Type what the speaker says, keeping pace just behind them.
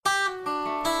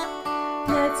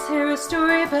Let's hear a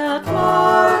story about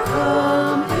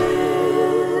Markham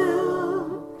Hill.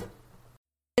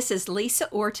 This is Lisa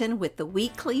Orton with the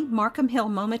weekly Markham Hill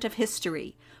Moment of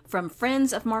History from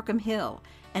Friends of Markham Hill,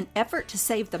 an effort to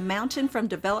save the mountain from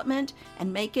development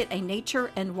and make it a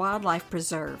nature and wildlife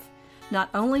preserve.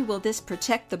 Not only will this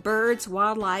protect the birds,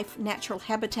 wildlife, natural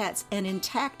habitats, and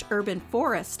intact urban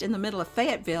forest in the middle of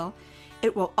Fayetteville,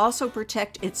 it will also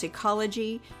protect its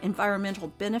ecology, environmental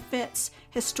benefits,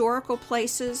 historical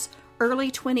places, early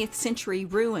 20th century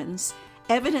ruins,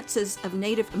 evidences of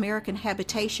Native American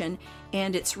habitation,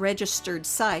 and its registered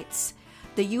sites,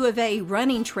 the U of A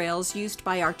running trails used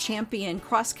by our champion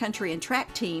cross-country and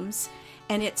track teams,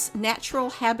 and its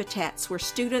natural habitats where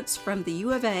students from the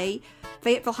U of A,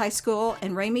 Fayetteville High School,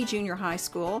 and Ramey Junior High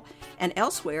School, and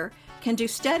elsewhere can do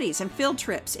studies and field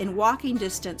trips in walking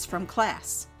distance from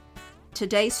class.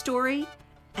 Today's story,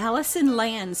 Alysen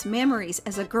Land's memories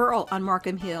as a girl on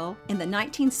Markham Hill in the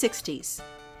 1960s.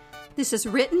 This is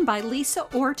written by Lisa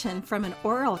Orton from an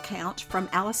oral account from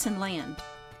Alysen Land.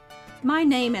 My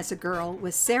name as a girl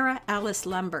was Sarah Alice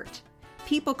Lambert.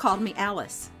 People called me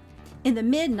Alice. In the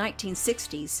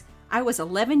mid-1960s, I was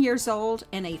 11 years old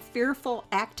and a fearful,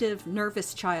 active,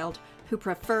 nervous child who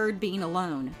preferred being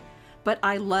alone. But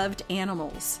I loved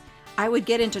animals. I would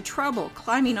get into trouble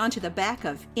climbing onto the back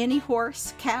of any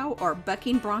horse, cow, or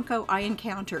bucking bronco I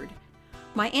encountered.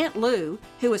 My Aunt Lou,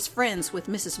 who was friends with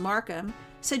Mrs. Markham,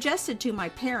 suggested to my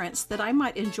parents that I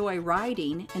might enjoy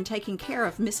riding and taking care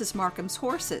of Mrs. Markham's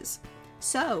horses.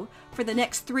 So, for the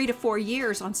next 3 to 4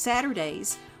 years on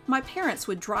Saturdays, my parents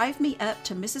would drive me up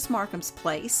to Mrs. Markham's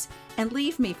place and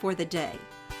leave me for the day.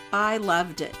 I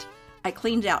loved it. I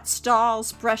cleaned out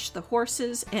stalls, brushed the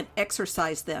horses, and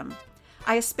exercised them.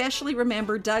 I especially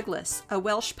remember Douglas, a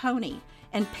Welsh pony,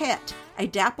 and Pet, a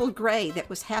dappled gray that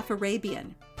was half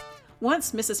Arabian.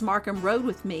 Once Mrs. Markham rode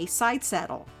with me side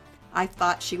saddle. I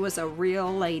thought she was a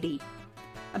real lady.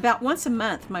 About once a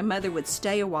month, my mother would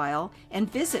stay a while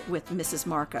and visit with Mrs.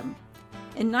 Markham.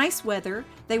 In nice weather,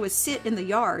 they would sit in the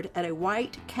yard at a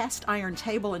white cast iron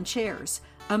table and chairs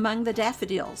among the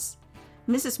daffodils.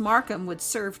 Mrs. Markham would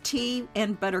serve tea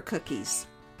and butter cookies.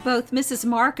 Both Mrs.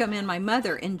 Markham and my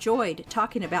mother enjoyed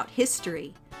talking about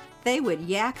history. They would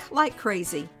yak like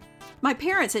crazy. My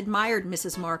parents admired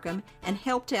Mrs. Markham and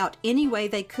helped out any way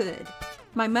they could.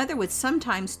 My mother would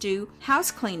sometimes do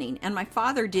house cleaning, and my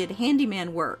father did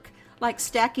handyman work, like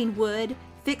stacking wood,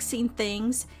 fixing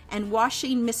things, and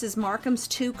washing Mrs. Markham's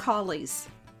 2 collies.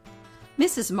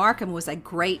 Mrs. Markham was a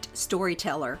great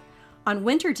storyteller. On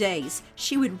winter days,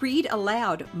 she would read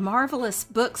aloud marvelous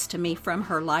books to me from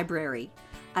her library.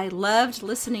 I loved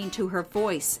listening to her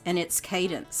voice and its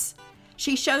cadence.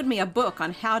 She showed me a book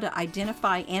on how to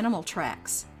identify animal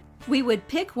tracks. We would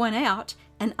pick one out,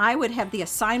 and I would have the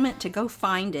assignment to go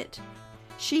find it.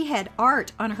 She had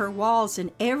art on her walls in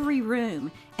every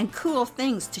room and cool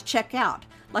things to check out,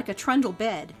 like a trundle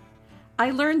bed.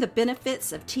 I learned the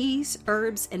benefits of teas,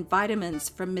 herbs, and vitamins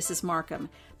from Mrs. Markham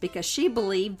because she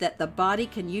believed that the body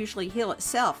can usually heal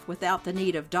itself without the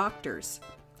need of doctors.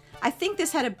 I think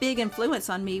this had a big influence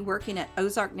on me working at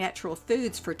Ozark Natural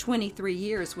Foods for 23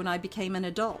 years when I became an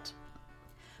adult.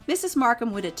 Mrs.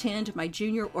 Markham would attend my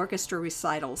junior orchestra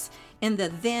recitals in the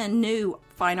then new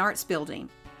Fine Arts Building.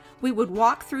 We would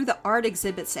walk through the art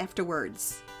exhibits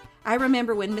afterwards. I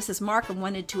remember when Mrs. Markham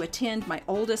wanted to attend my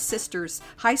oldest sister's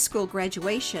high school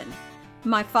graduation.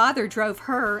 My father drove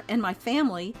her and my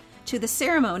family to the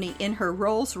ceremony in her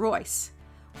Rolls Royce.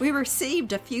 We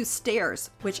received a few stares,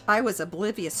 which I was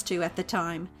oblivious to at the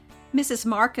time. Mrs.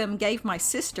 Markham gave my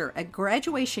sister a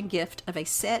graduation gift of a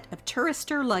set of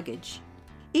tourister luggage.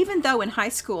 Even though in high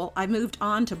school I moved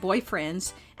on to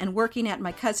boyfriends and working at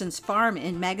my cousin's farm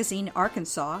in Magazine,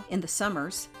 Arkansas in the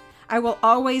summers, I will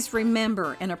always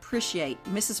remember and appreciate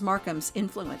Mrs. Markham's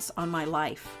influence on my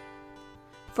life.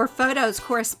 For photos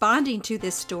corresponding to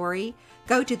this story,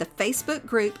 go to the Facebook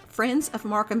group Friends of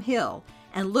Markham Hill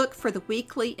and look for the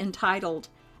weekly entitled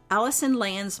Alysen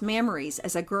Land's Memories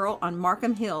as a Girl on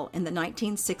Markham Hill in the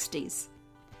 1960s.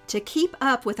 To keep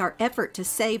up with our effort to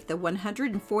save the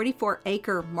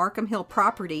 144-acre Markham Hill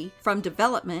property from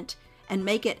development and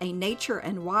make it a nature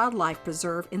and wildlife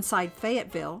preserve inside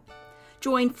Fayetteville,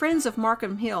 join Friends of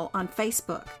Markham Hill on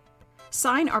Facebook.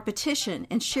 Sign our petition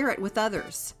and share it with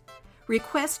others.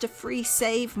 Request a free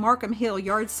Save Markham Hill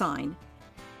yard sign.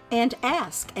 And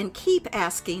ask and keep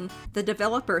asking the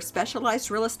developer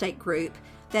Specialized Real Estate Group,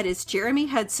 that is Jeremy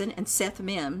Hudson and Seth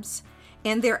Mims,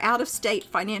 and their out-of-state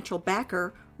financial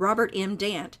backer, Robert M.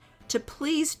 Dant, to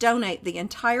please donate the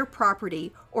entire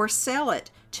property or sell it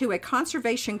to a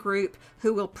conservation group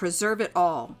who will preserve it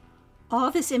all. All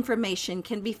this information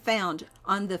can be found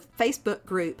on the Facebook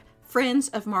group Friends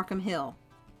of Markham Hill.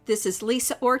 This is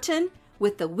Lisa Orton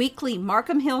with the weekly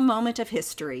Markham Hill Moment of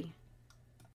History.